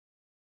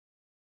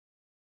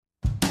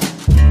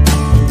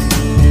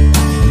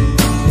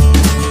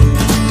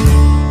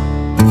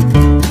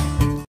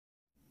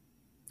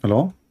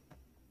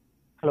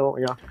Hello,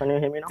 yeah, can you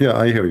hear me now? Yeah,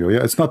 I hear you.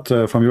 Yeah, it's not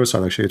from your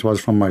side, actually. It was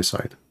from my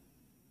side.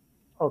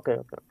 Okay.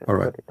 All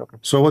right. Got it, okay.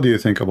 So what do you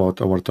think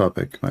about our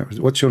topic?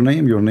 What's your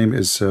name? Your name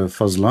is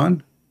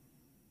Fazlan?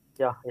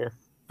 Yeah, yes.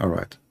 All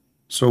right.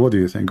 So what do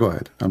you think? Go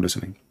ahead. I'm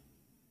listening.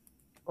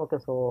 Okay,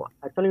 so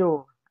actually,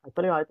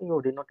 I think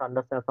you did not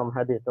understand some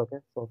hadith, okay?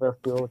 So first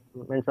you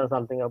mentioned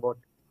something about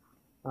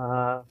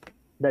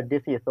the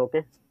disease,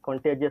 okay?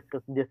 Contagious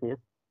disease.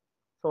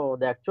 So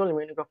the actual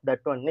meaning of that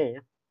one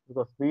is,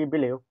 because we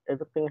believe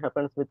everything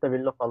happens with the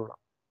will of Allah.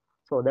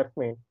 So that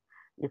means,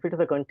 if it is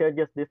a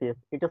contagious disease,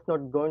 it is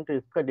not going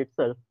to spread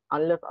itself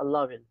unless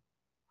Allah will.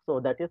 So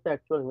that is the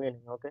actual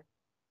meaning, okay?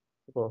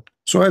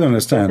 So I don't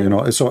understand,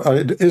 So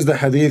is the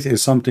hadith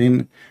is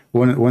something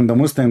when the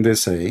Muslim they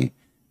say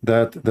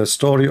that the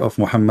story of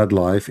Muhammad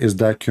life is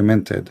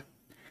documented.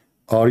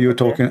 Are you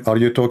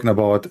talking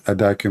about a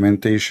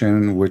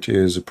documentation which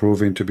is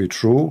proven to be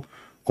true,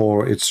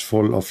 or it's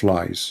full of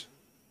lies?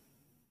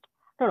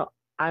 No,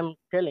 I'm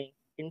telling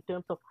in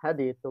terms of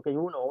hadith, okay,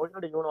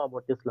 already you know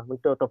about Islam in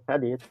terms of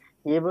hadith,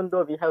 even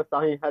though we have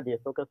Sahih hadith,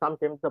 okay,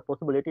 sometimes the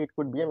possibility it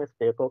could be a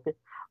mistake, okay,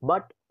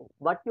 but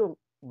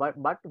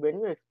but when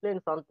you explain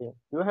something,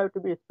 you have to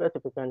be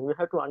specific and you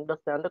have to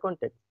understand the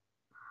context.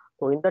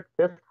 So in that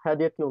first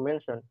hadith you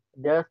mentioned,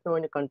 there's no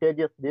any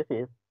contagious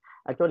disease.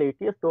 Actually, it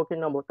is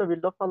talking about the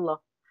will of Allah.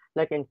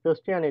 Like in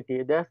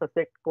Christianity, there's a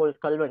sect called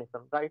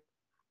Calvinism, right?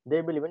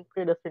 They believe in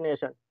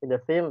predestination. In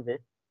the same way,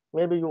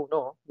 maybe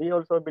we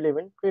also believe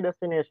in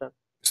predestination.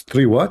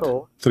 Three what?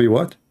 So, Three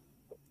what?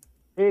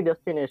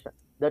 predestination.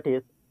 That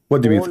is,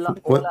 what do you mean?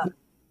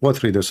 What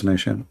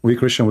predestination? We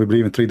Christian, we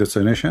believe in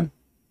predestination.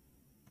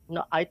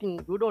 No, I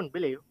think you don't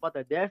believe, but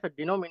there's a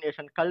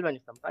denomination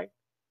Calvinism, right?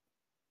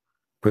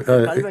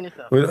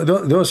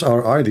 Those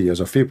are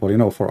ideas of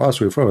people. For us,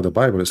 we follow the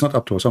Bible. It's not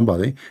up to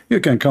somebody. You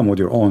can come with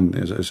your own,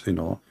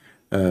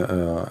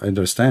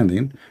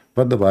 understanding.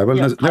 But the Bible,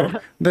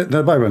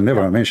 the Bible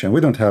never mentioned.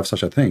 We don't have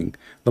such a thing.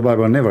 The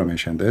Bible never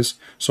mentioned this.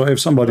 So if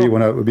somebody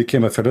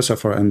became a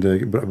philosopher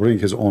and bring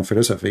his own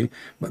philosophy,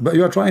 but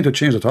you are trying to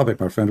change the topic,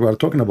 my friend. We are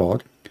talking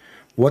about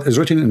what is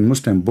written in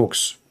Muslim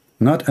books,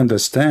 not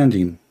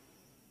understanding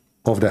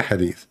of the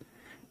hadith.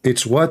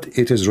 It's what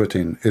it is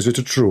written. Is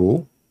it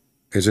true?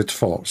 Is it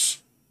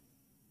false?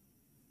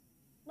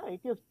 No, it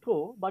is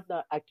true, but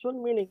the actual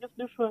meaning is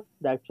different.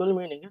 The actual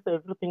meaning is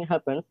everything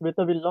happens with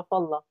the will of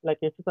Allah. Like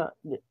if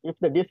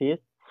the disease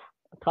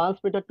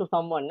transmitted to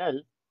someone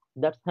else,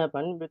 that's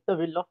happened with the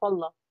will of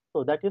Allah.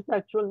 So that is the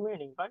actual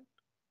meaning, right?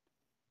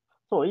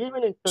 So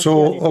even in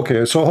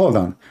Christianity, so hold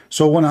on.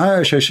 So when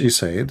Aisha, she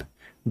said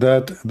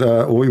that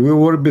we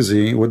were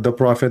busy with the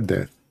Prophet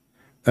death,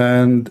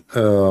 and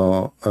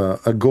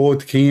a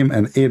goat came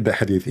and ate the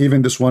hadith.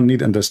 Even this one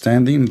need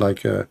understanding,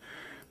 like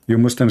you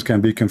Muslims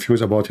can be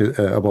confused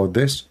about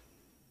this.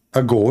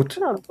 A goat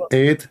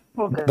ate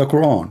the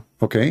Quran.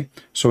 Okay,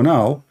 so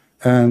now,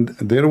 and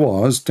there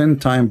was 10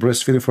 times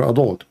breastfeeding for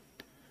adult.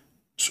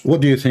 So what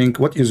do you think?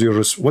 What is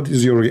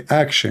your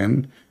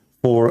reaction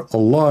for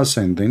Allah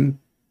sending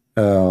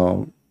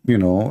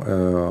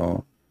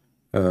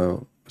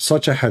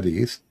such a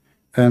hadith,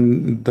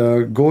 and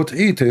the goat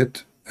ate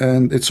it?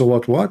 And it's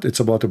about what? It's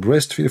about a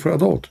breastfeed for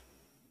adult.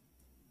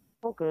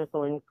 Okay,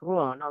 so in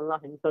Quran, Allah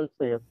himself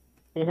says,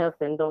 He has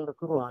sent down the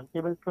Quran, He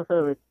will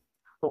preserve it.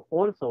 So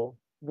also,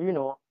 we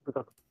know,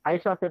 because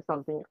Aisha said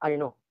something, I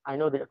know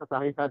there's a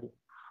Sahih hadith.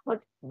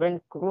 But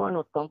when Quran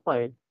was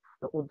compiled,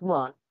 the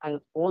Uthman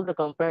and all the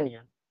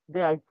companions,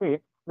 they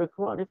agreed the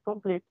Quran is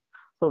complete.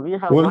 So we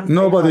have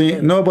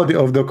nobody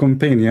of the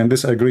companion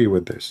disagree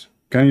with this.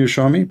 Can you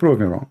show me? Prove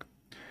me wrong.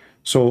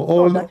 So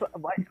all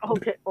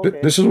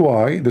this is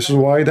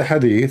why the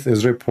hadith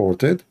is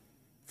reported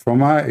from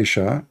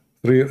Aisha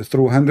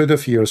through hundreds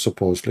of years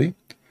supposedly,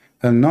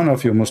 and none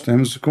of you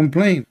Muslims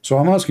complain. So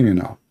I'm asking you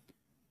now,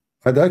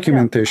 a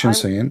documentation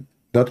saying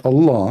that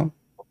Allah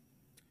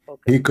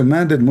He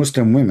commanded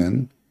Muslim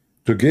women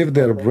to give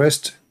their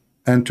breast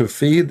and to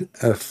feed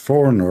a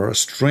foreigner, a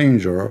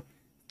stranger,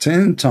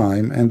 10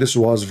 times, and this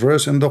was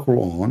verse in the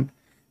Quran,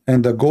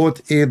 and the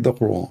goat ate the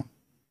Quran.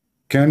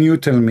 Can you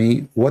tell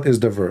me what is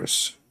the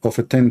verse of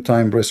a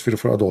 10-time breastfeed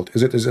for adult?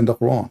 Is in the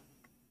Quran?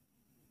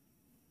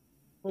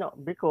 No,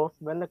 because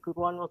when the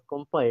Quran was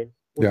compiled,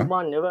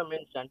 Uthman never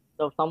mentioned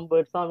some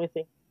words are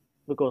missing,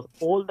 because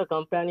all the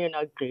companion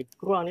agreed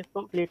Quran is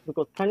complete.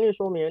 Because can you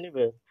show me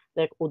anywhere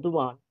like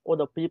Uthman or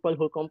the people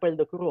who compiled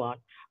the Quran,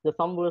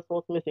 some words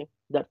was missing?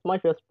 That's my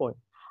first point.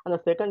 And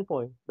the second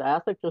point,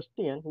 as a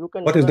Christian, you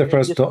can. What is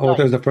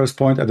the first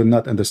point? I did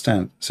not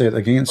understand. Say it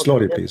again,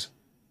 slowly, please.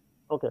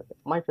 Okay,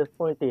 my first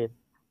point is,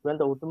 when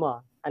the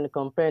Uthman and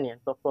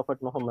companions of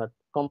Prophet Muhammad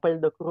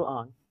compiled the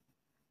Quran,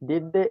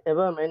 did they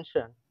ever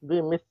mention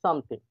we missed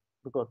something?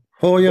 Because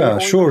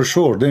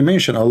sure, they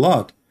mention a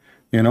lot,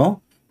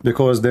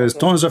 because there's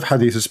tons of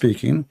hadith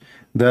speaking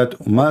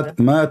that ma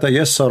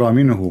tayassara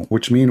minhu,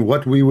 which means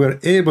what we were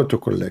able to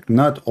collect,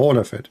 not all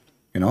of it,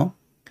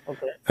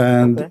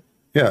 and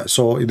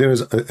so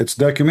it's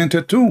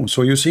documented too.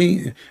 So you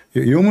see,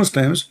 you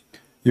Muslims,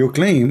 you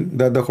claim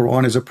that the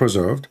Quran is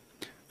preserved,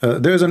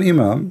 there's an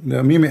Imam,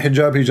 Mimi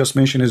Hijab, he just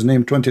mentioned his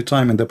name 20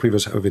 times in the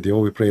previous video.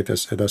 We prayed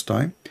this at this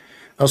time.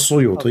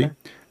 As-Suyuti.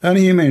 And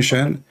he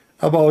mentioned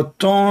about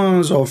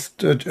tons of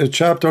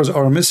chapters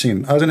are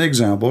missing. As an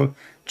example,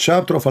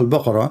 chapter of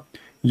Al-Baqarah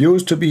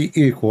used to be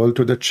equal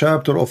to the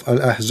chapter of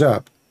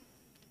Al-Ahzab.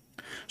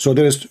 So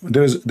there is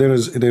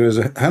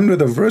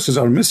 100 of verses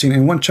are missing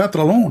in one chapter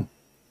alone.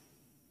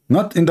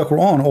 Not in the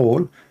Quran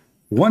all.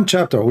 One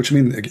chapter, which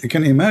means you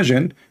can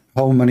imagine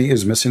how many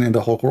is missing in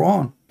the whole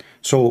Quran.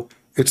 So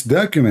it's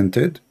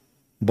documented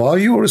by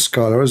your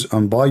scholars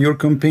and by your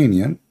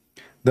companion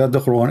that the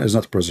Quran is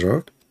not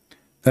preserved,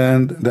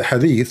 and the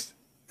hadith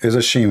is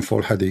a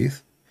shameful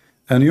hadith,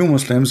 and you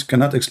Muslims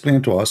cannot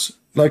explain to us.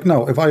 Like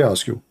now, if I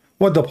ask you,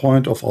 what the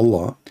point of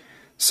Allah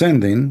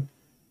sending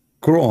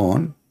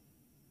Quran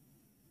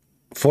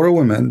for a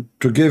woman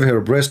to give her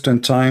breast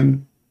and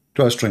time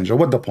to a stranger?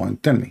 What the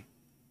point? Tell me.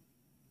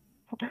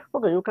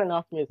 Okay, you can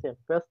ask me the same.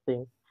 First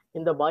thing,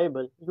 in the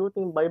Bible, you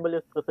think Bible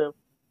is preserved?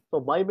 So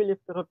Bible is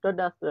corrupted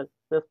as well.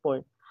 This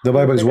point. The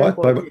Bible is what?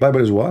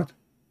 Bible is what?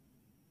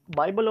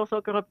 Bible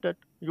also corrupted.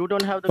 You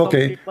don't have the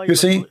okay. You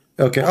see?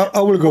 Okay, I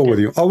will go with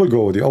you. I will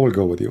go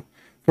with you.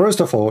 First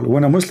of all,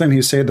 when a Muslim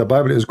he said the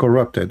Bible is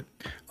corrupted,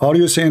 are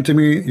you saying to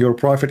me your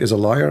prophet is a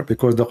liar?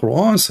 Because the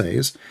Quran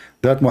says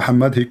that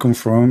Muhammad he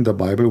confirmed the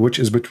Bible which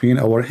is between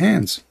our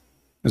hands.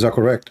 Is that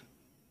correct?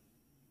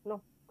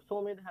 No.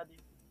 So many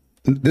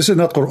hadith. This is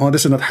not Quran,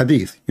 this is not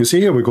hadith. You see,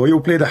 here we go. You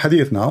play the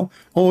hadith now.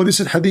 Oh, this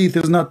is hadith,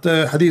 is not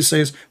hadith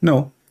says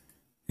no.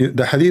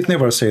 The hadith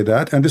never say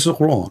that, and this is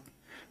Quran.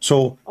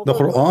 So the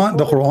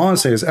Quran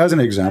says, as an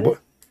example,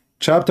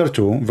 chapter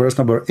 2, verse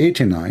number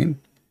 89,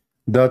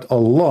 that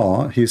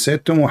Allah, he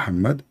said to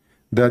Muhammad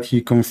that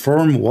he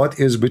confirmed what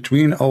is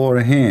between our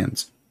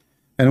hands.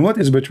 And what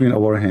is between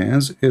our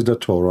hands is the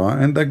Torah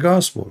and the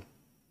gospel.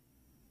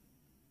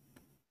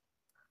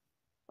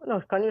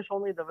 No, can you show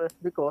me the verse?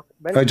 Because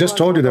I just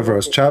told you the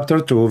verse, chapter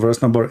 2,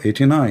 verse number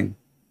 89.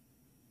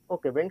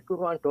 Okay, when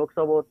Quran talks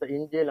about the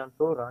Injil and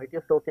Torah, it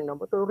is talking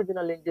about the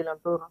original Injil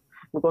and Torah.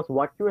 Because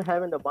what you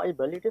have in the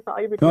Bible, it is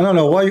eyewitness.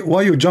 No.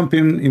 Why you jump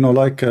in? You know,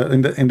 like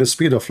in the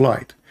speed of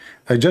light.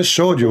 I just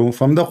showed you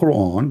from the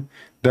Quran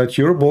that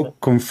your book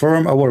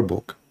confirm our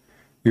book.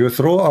 You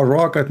throw a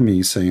rock at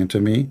me, saying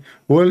to me,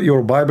 "Well,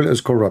 your Bible is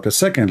corrupted."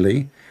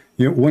 Secondly,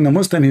 when a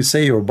Muslim he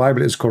say your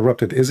Bible is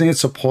corrupted, isn't it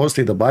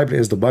supposedly the Bible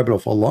is the Bible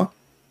of Allah?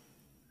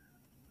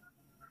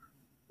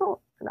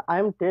 I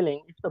am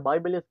telling, if the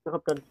Bible is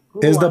corrupted,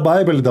 is the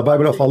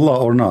Bible of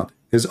Allah or not?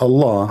 Is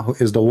Allah who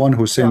is the one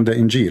who sent the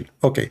Injil?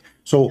 Okay,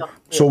 so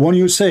when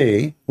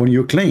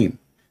you claim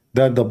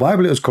that the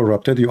Bible is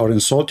corrupted, you are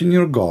insulting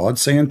your God,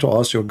 saying to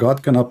us your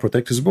God cannot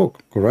protect his book,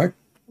 correct?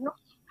 No,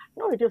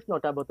 it is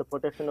not about the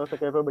protection or the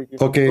capability.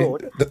 Okay,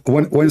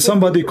 when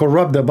somebody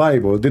corrupt the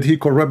Bible, did he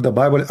corrupt the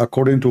Bible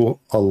according to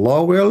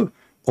Allah will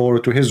or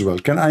to his will?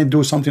 Can I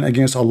do something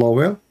against Allah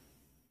will?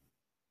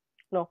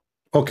 No.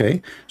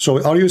 Okay,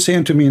 so are you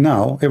saying to me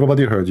now,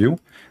 everybody heard you,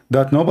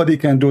 that nobody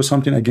can do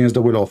something against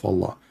the will of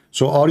Allah?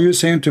 So are you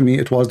saying to me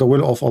it was the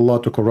will of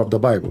Allah to corrupt the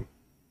Bible?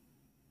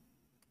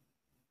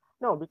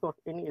 No, because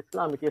in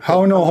Islam it is...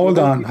 How no? Hold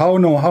on. How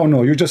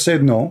no? You just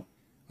said no.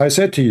 I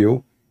said to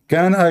you,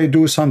 can I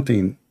do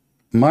something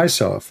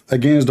myself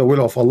against the will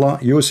of Allah?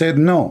 You said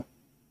no.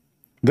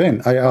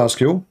 Then I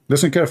ask you,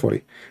 listen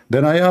carefully.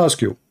 Then I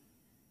ask you,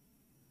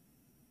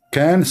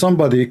 can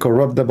somebody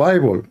corrupt the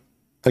Bible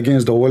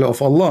against the will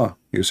of Allah?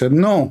 You said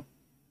no.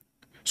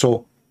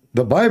 So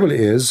the Bible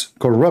is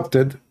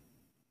corrupted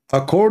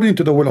according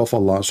to the will of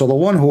Allah. So the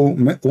one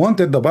who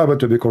wanted the Bible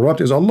to be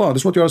corrupt is Allah.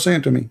 That's what you are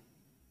saying to me.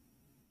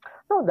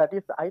 No,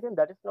 I think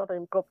that is not an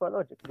improper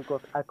logic,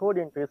 because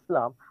according to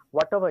Islam,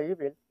 whatever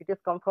evil, it is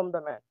come from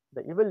the man.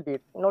 The evil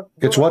deed, not...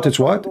 It's what? It's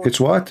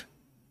what?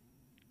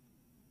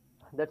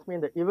 That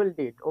means the evil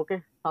deed,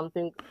 okay?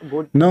 Something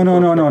good...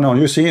 No.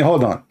 You see,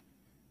 hold on.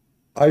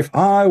 If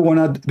I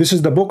wanna... This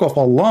is the book of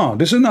Allah.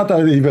 This is not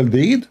an evil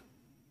deed.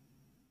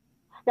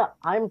 Yeah,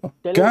 I'm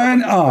telling...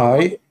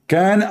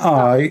 Can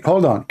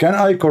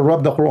I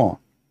corrupt the Quran?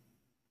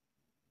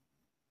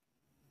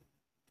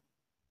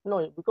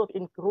 No, because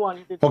in Quran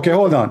it is... Okay,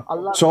 hold on.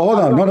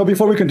 No,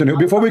 before we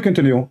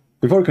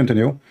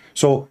continue.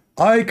 So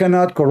I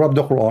cannot corrupt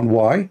the Quran.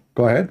 Why?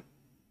 Go ahead.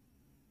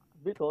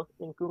 Because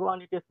in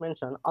Quran it is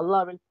mentioned,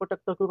 Allah will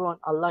protect the Quran.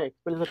 Allah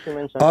explicitly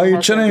mentioned... I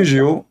challenge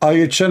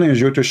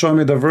you to show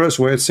me the verse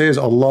where it says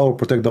Allah will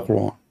protect the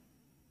Quran.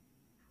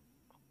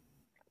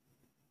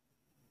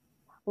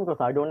 Because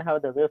I don't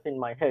have the verse in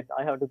my head.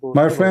 I have to go...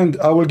 My friend,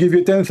 I will give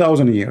you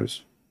 10,000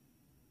 years.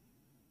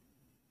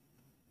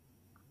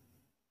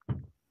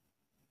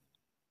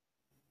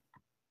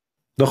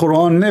 The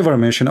Quran never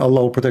mentioned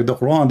Allah will protect the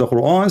Quran. The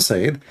Quran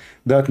said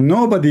that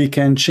nobody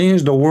can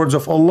change the words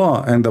of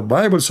Allah, and the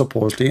Bible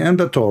supposedly and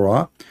the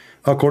Torah,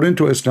 according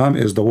to Islam,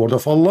 is the word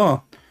of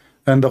Allah.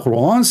 And the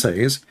Quran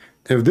says,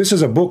 if this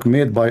is a book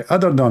made by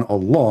other than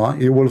Allah,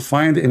 you will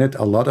find in it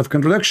a lot of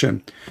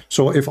contradiction.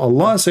 So if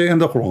Allah say in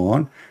the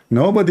Quran,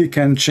 nobody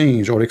can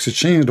change or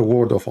exchange the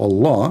word of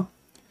Allah,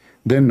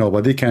 then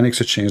nobody can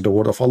exchange the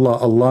word of Allah.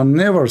 Allah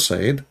never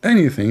said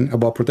anything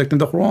about protecting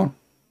the Quran.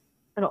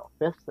 No,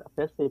 first,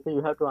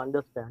 you have to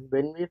understand,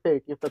 when we say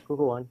it is the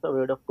Quran, it's the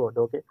word of God,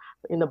 okay?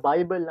 In the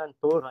Bible and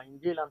Torah,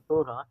 Injil and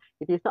Torah,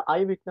 it is the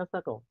eyewitness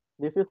account.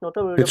 This is not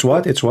a word It's of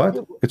what? God. It's what?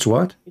 It's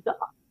what?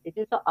 It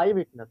is an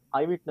eyewitness.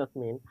 Eyewitness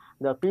means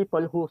the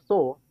people who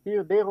saw, they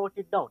wrote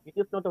it down. It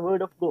is not a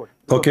word of God.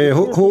 Okay,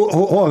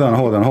 hold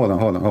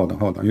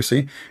on. You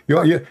see,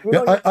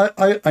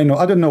 I know.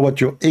 I don't know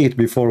what you ate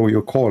before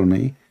you call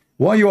me.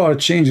 Why you are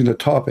changing the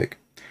topic?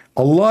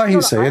 Allah, he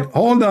said,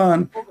 hold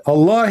on.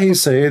 Allah, he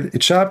said,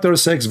 chapter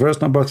 6, verse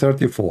number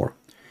 34.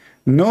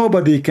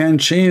 Nobody can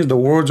change the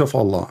words of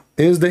Allah.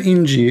 Is the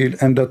Injil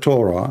and the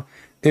Torah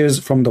is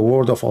from the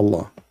word of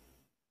Allah.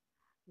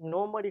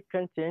 Nobody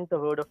can change the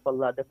word of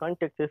Allah. The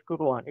context is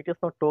Quran. It is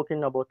not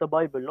talking about the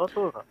Bible, not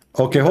Torah.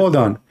 Okay, hold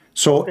on.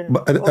 So,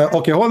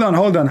 okay, hold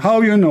on.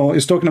 How you know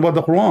it's talking about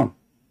the Quran?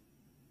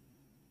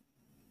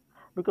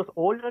 Because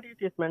already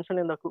it is mentioned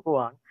in the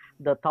Quran,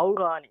 the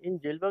Torah and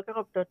Injil were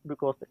corrupted,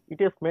 because it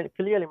is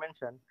clearly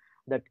mentioned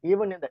that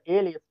even in the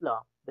early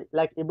Islam,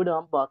 like Ibn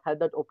Abbas had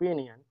that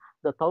opinion,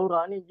 the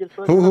Torah and Injil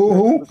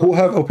were Who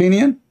have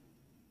opinion?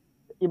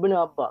 Ibn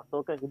Abbas.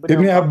 Okay.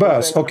 Ibn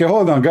Abbas. Okay,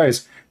 hold on,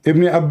 guys.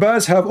 Ibn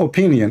Abbas have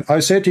opinion. I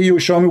say to you,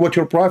 show me what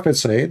your prophet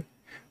said.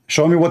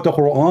 Show me what the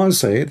Quran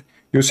said.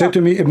 You say to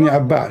me, Ibn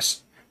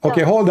Abbas.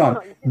 Okay, hold on.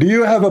 Do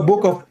you have a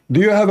book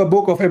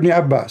of Ibn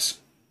Abbas?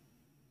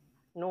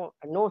 No,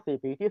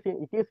 CP. It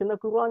is in the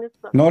Quran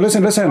itself. No,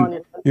 listen.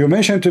 You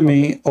mentioned to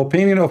me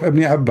opinion of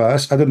Ibn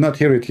Abbas. I did not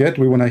hear it yet.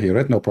 We want to hear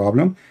it, no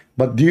problem.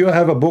 But do you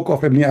have a book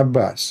of Ibn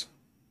Abbas?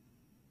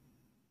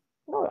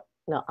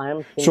 No, I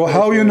am. So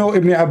how you know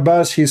Ibn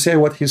Abbas, he said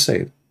what he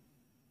said?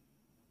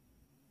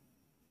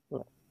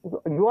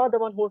 You are the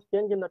one who's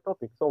changing the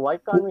topic. So why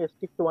can't we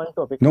stick to one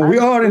topic? No, we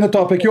are in the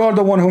topic. You are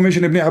the one who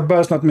mentioned Ibn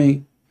Abbas, not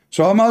me.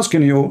 So I'm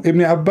asking you,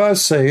 Ibn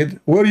Abbas said,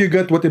 where you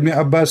get what Ibn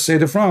Abbas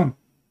said from?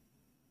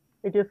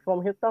 It is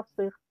from his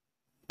tafsir.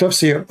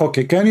 Tafsir.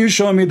 Okay, can you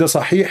show me the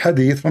Sahih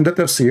Hadith from the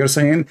tafsir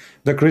saying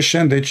the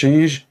Christian, they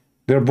change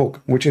their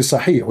book, which is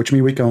Sahih, which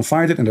means we can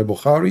find it in the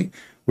Bukhari,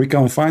 we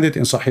can find it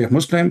in Sahih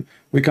Muslim,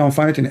 we can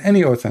find it in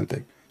any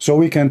authentic. So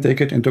we can take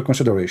it into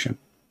consideration.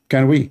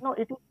 Can we? No,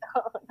 it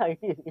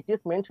is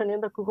mentioned in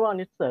the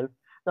Quran itself.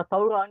 The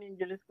Torah and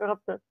Injil is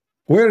corrupted.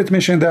 Where it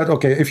mentioned that?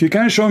 Okay, if you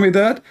can show me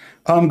that,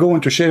 I'm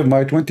going to shave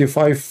my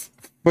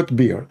 25-foot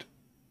beard.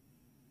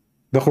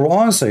 The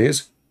Quran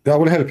says, that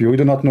will help you. You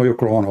do not know your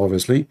Quran,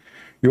 obviously.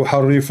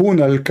 يُحَرِّفُونَ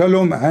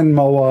الْكَلُمْ عَنْ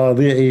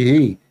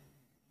مَوَاضِعِهِ.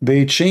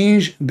 They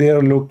change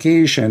their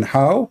location.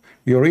 How?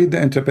 You read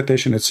the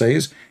interpretation. It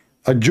says,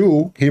 a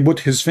Jew, he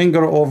put his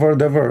finger over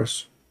the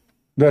verse.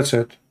 That's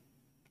it.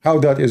 How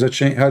that is a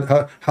change?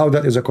 How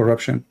that is a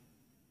corruption?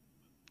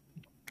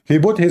 He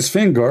put his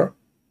finger.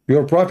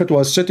 Your prophet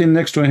was sitting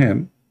next to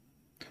him.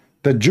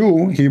 The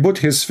Jew, he put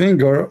his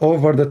finger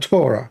over the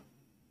Torah.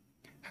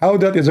 How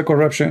that is a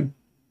corruption?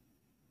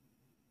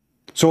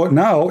 So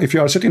now, if you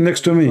are sitting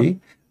next to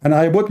me, and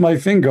I put my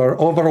finger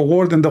over a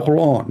word in the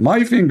Quran,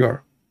 my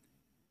finger,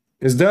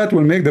 is that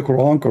will make the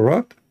Quran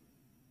corrupt?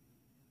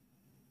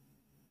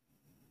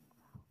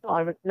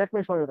 No, let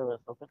me show you the verse,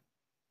 okay?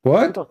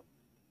 What? Because,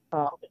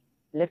 okay.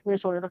 Let me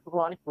show you the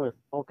Quranic verse,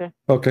 okay?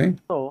 Okay.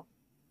 So,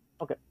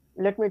 okay,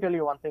 let me tell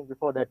you one thing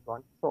before that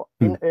one. So,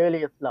 in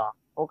early Islam,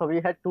 okay,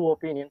 we had two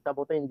opinions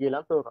about the Injil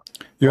and Torah.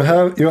 You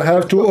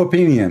have two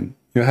opinion.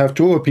 You have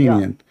two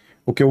opinion. Yeah.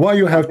 Okay, why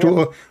you have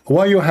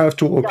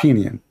two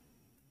opinion?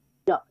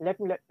 Yeah, let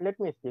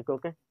me speak,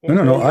 okay?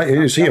 No.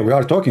 You see, we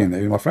are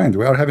talking, my friend.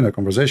 We are having a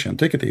conversation.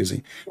 Take it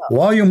easy. Yeah.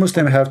 Why you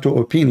Muslim have two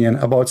opinion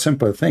about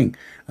simple thing?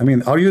 I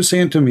mean, are you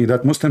saying to me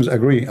that Muslims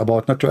agree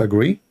about not to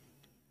agree?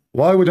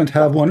 Why we don't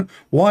have one?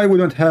 Why we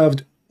don't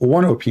have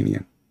one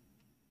opinion?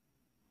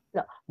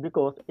 Yeah,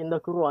 because in the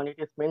Quran it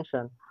is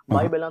mentioned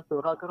Bible and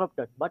Torah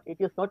corrupted, but it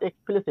is not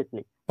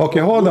explicitly. Okay,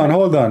 hold on.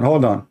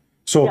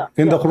 So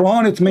in the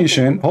Quran it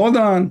mentioned, hold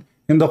on.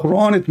 In the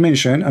Quran it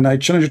mentioned, and I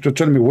challenge you to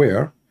tell me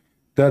where,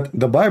 that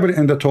the Bible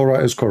and the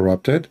Torah is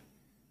corrupted,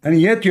 and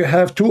yet you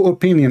have two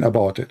opinions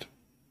about it.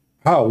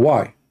 How?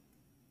 Why?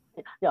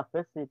 Yeah,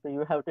 first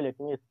you have to let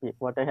me speak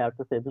what I have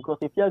to say, because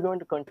if you are going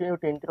to continue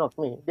to interrupt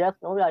me, there's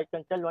no way I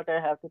can tell what I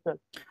have to tell.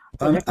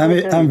 So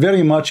I'm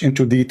very much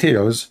into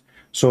details,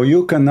 so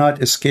you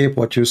cannot escape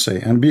what you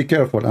say. And be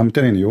careful, I'm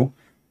telling you,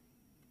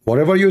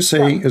 whatever you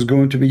say is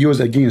going to be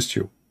used against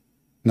you.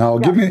 Now,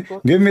 give me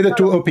the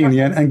two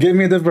opinion and give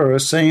me the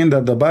verse saying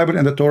that the Bible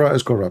and the Torah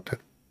is corrupted.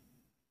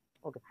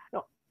 Okay,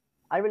 no,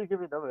 I will give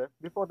you the verse.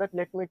 Before that,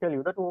 let me tell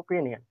you the two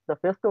opinions. The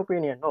first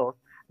opinion was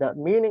the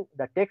meaning,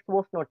 the text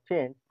was not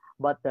changed,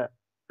 but the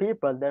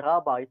people, the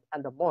rabbis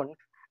and the monks,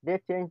 they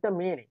changed the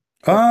meaning.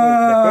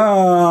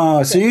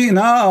 See,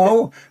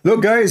 now,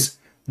 look guys,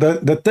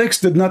 the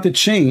text did not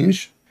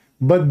change,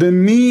 but the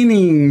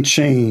meaning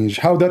changed.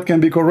 How that can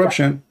be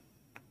corruption?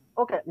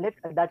 Okay,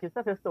 that is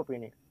the first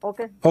opinion.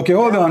 Okay. Okay,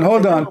 hold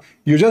on.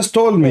 You just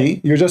told me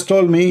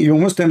you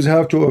Muslims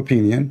have two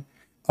opinions.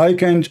 I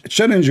can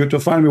challenge you to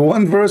find me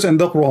one verse in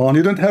the Quran.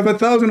 You don't have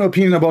 1,000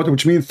 opinions about it,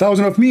 which means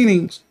 1,000 of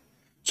meanings.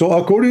 So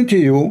according to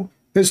you,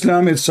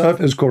 Islam itself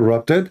is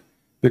corrupted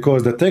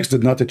because the text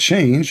did not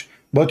change,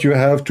 but you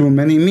have too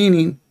many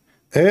meaning.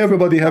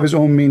 Everybody have his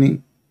own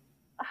meaning.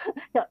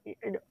 Yeah,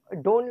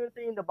 don't you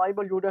see in the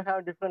Bible you don't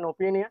have different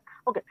opinion?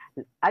 Okay,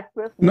 at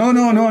first.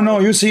 No.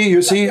 You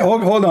see.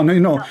 Hold on.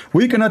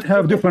 We cannot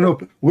have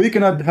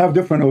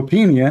different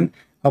opinion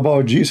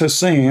about Jesus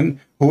saying,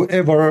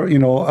 "Whoever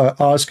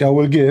ask, I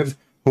will give.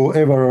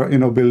 Whoever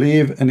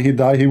believe and he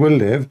die, he will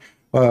live.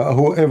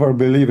 Whoever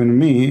believe in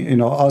me,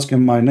 ask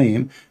in my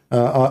name.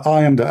 I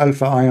am the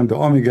Alpha, I am the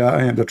Omega,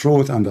 I am the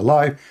truth and the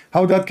life."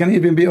 How that can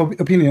even be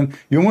opinion?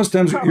 You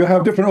Muslims, you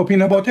have different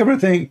opinion about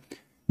everything.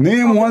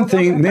 Name one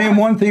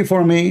thing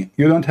for me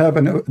you don't have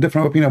a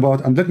different opinion about.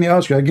 And let me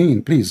ask you again,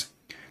 please.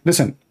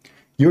 Listen,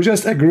 you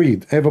just agreed,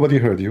 everybody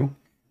heard you,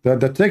 that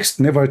the text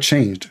never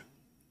changed.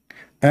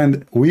 And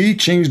we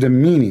changed the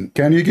meaning.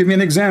 Can you give me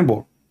an example?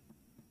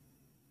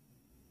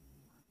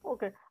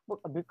 Okay,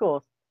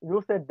 because you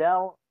said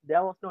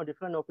there was no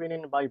different opinion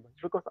in the Bible.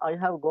 Because I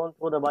have gone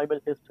through the Bible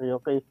history.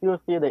 Okay, if you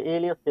see the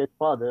earlier church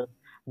fathers,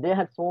 they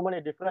had so many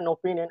different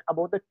opinions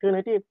about the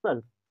Trinity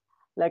itself.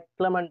 Like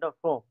Clement of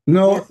Rome.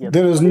 No, yes.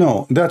 There is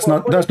no. That's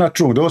not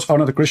true. Those are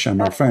not the Christian,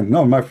 my friend. No,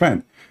 my friend.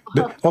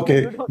 Okay,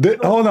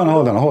 hold on.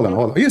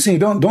 You see,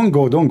 don't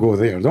go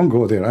there. Don't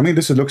go there. I mean,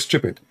 this looks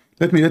stupid.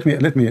 Let me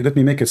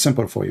make it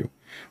simple for you.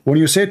 When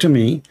you say to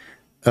me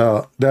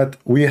that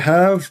we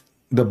have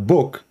the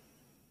book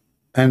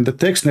and the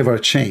text never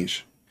changed.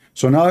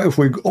 So now, if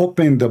we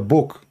open the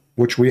book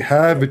which we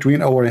have between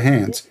our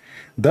hands,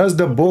 does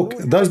the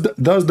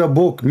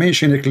book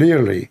mention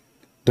clearly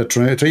the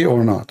Trinity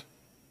or not?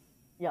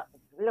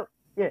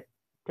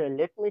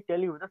 Let me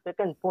tell you the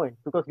second point,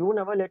 because you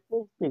never let me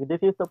speak.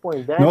 This is the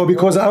point. No,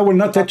 because I will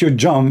not let you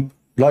jump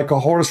like a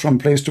horse from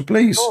place to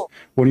place. No.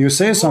 When you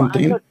say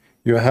something,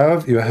 you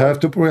have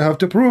to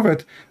prove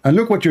it. And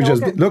look what you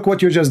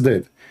just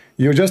did.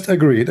 You just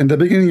agreed. In the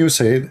beginning, you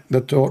said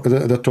that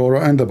the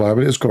Torah and the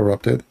Bible is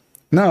corrupted.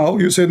 Now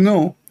you said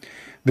no,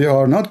 they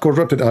are not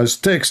corrupted as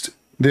text.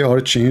 They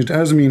are changed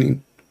as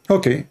meaning.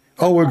 Okay.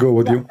 I will go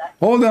with you.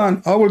 Hold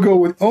on. I will go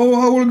with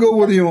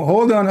you.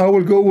 Hold on. I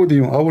will go with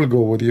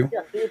you.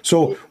 So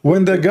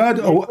when the God,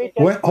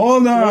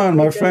 hold on,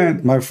 my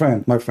friend.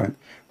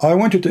 I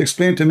want you to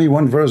explain to me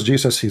one verse.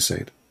 Jesus, he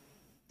said,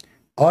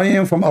 "I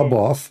am from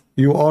above.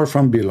 You are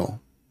from below."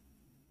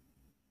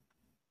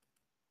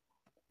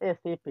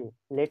 SCP.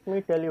 Let me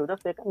tell you the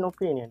second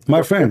opinion.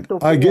 My friend,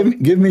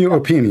 give me your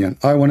opinion.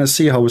 I want to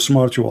see how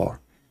smart you are.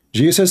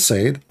 Jesus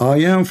said, "I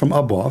am from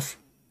above.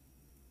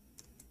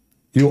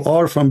 You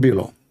are from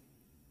below."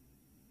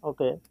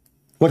 Okay.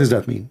 What does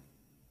that mean?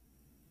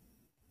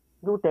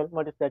 You tell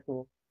what does that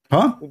mean?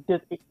 Huh?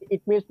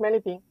 It means many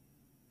things.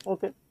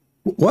 Okay.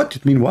 What?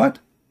 It mean what?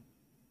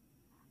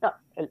 Yeah,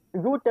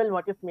 you tell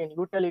what it means.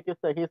 You tell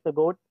he's the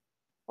God.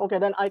 Okay,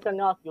 then I can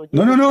ask you.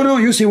 No.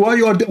 You see why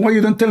you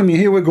don't tell me?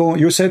 Here we go.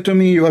 You said to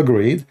me you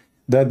agreed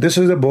that this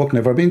is a book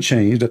never been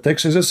changed. The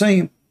text is the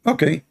same.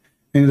 Okay.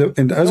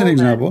 As an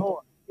example.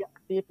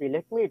 Let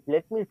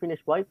me finish.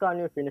 Why can't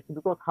you finish?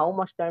 Because how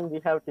much time we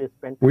have to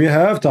spend? We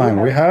have time.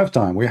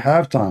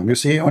 You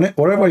see,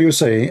 whatever you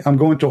say, I'm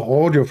going to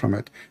hold you from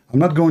it.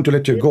 I'm not going to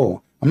let you go.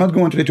 I'm not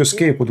going to let you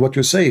escape with what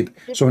you said.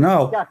 So now,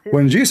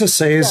 when Jesus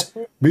says,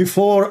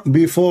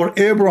 before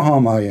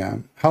Abraham I am,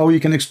 how you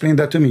can explain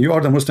that to me? You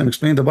are the Muslim.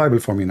 Explain the Bible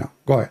for me now.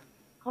 Go ahead.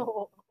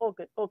 Oh,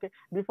 okay.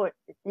 Before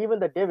even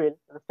the devil,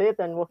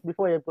 Satan was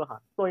before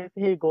Abraham. So is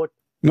he God?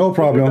 No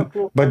problem.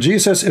 But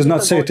Jesus is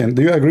not Satan.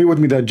 Do you agree with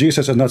me that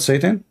Jesus is not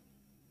Satan?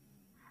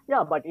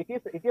 Yeah, but it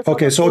is.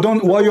 Okay, so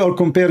why you are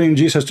comparing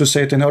Jesus to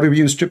Satan? Are you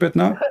being stupid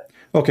now?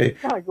 Okay.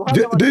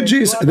 Did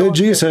Jesus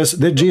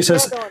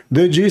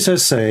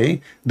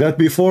say that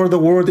before the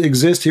world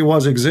exists, he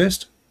was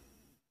exist?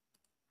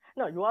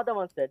 No, you are the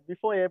one said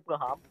before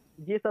Abraham,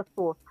 Jesus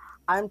was.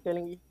 I'm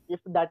telling you,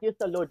 if that is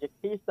the logic,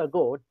 he is the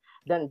God,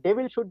 then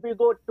devil should be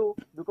God too,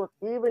 because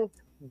even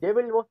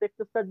devil was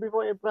existed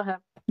before Abraham.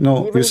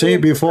 No, even you say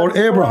before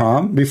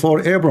Abraham,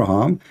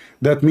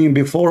 that means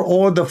before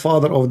all the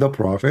father of the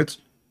prophets,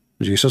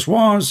 Jesus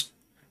was.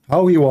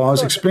 How he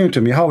was, explain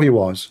to me how he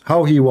was.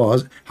 How he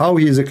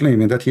is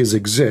claiming that he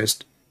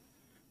exists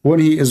when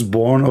he is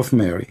born of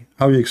Mary.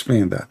 How you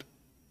explain that?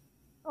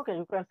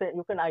 Okay,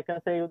 I can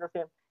say you the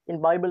same.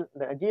 In Bible,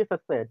 Jesus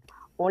said,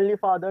 only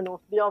Father knows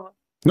the hour.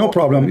 No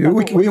problem.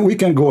 We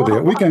can go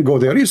there. We can go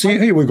there. You see,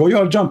 here we go. You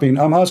are jumping.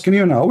 I'm asking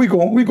you now. We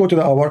go to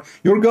the hour.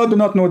 Your God do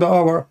not know the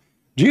hour.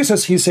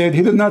 Jesus, he said,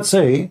 he did not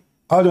say,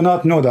 I do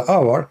not know the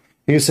hour.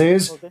 He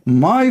says,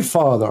 my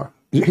Father.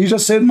 He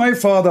just said, my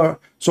Father.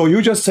 So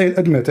you just said,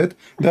 admitted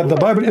that the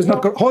Bible is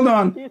not. Hold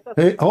on.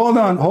 Hey, hold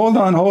on.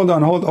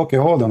 Okay,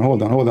 hold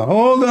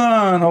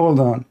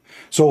on.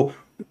 So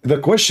the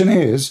question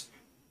is,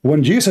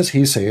 when Jesus,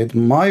 he said,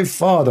 my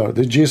Father,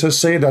 did Jesus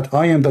say that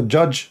I am the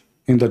judge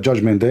in the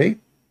judgment day?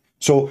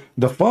 So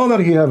the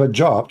Father, he have a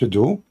job to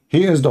do.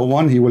 He is the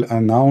one, he will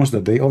announce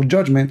the day of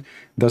judgment.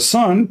 The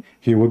Son,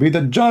 he will be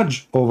the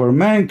judge over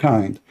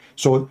mankind.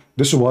 So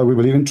this is why we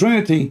believe in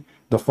Trinity.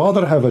 The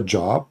Father have a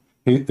job.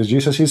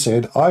 Jesus, he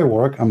said, I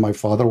work and my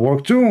Father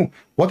work too.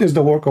 What is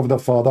the work of the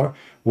Father?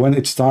 When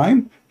it's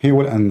time, he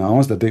will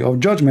announce the day of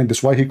judgment.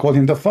 That's why he called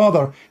him the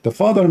Father. The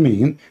Father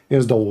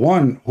is the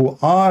one who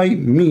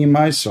me,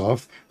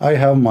 myself, I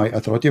have my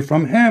authority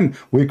from him.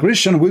 We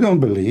Christian, we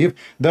don't believe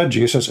that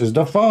Jesus is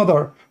the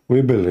Father.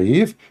 We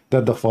believe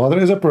that the Father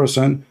is a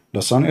person,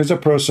 the Son is a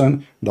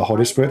person, the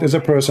Holy Spirit is a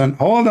person.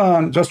 Hold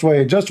on, just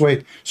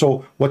wait.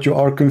 So what you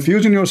are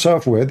confusing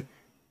yourself with,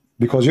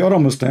 because you are a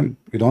Muslim,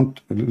 you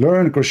don't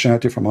learn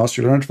Christianity from us,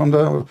 you learn it from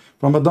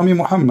the dummy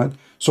Muhammad.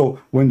 So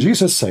when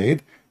Jesus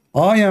said,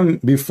 I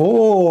am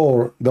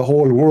before the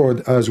whole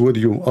world as with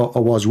you,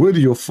 was with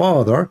you,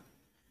 Father,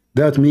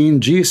 that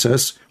means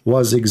Jesus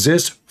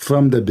exist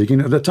from the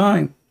beginning of the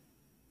time.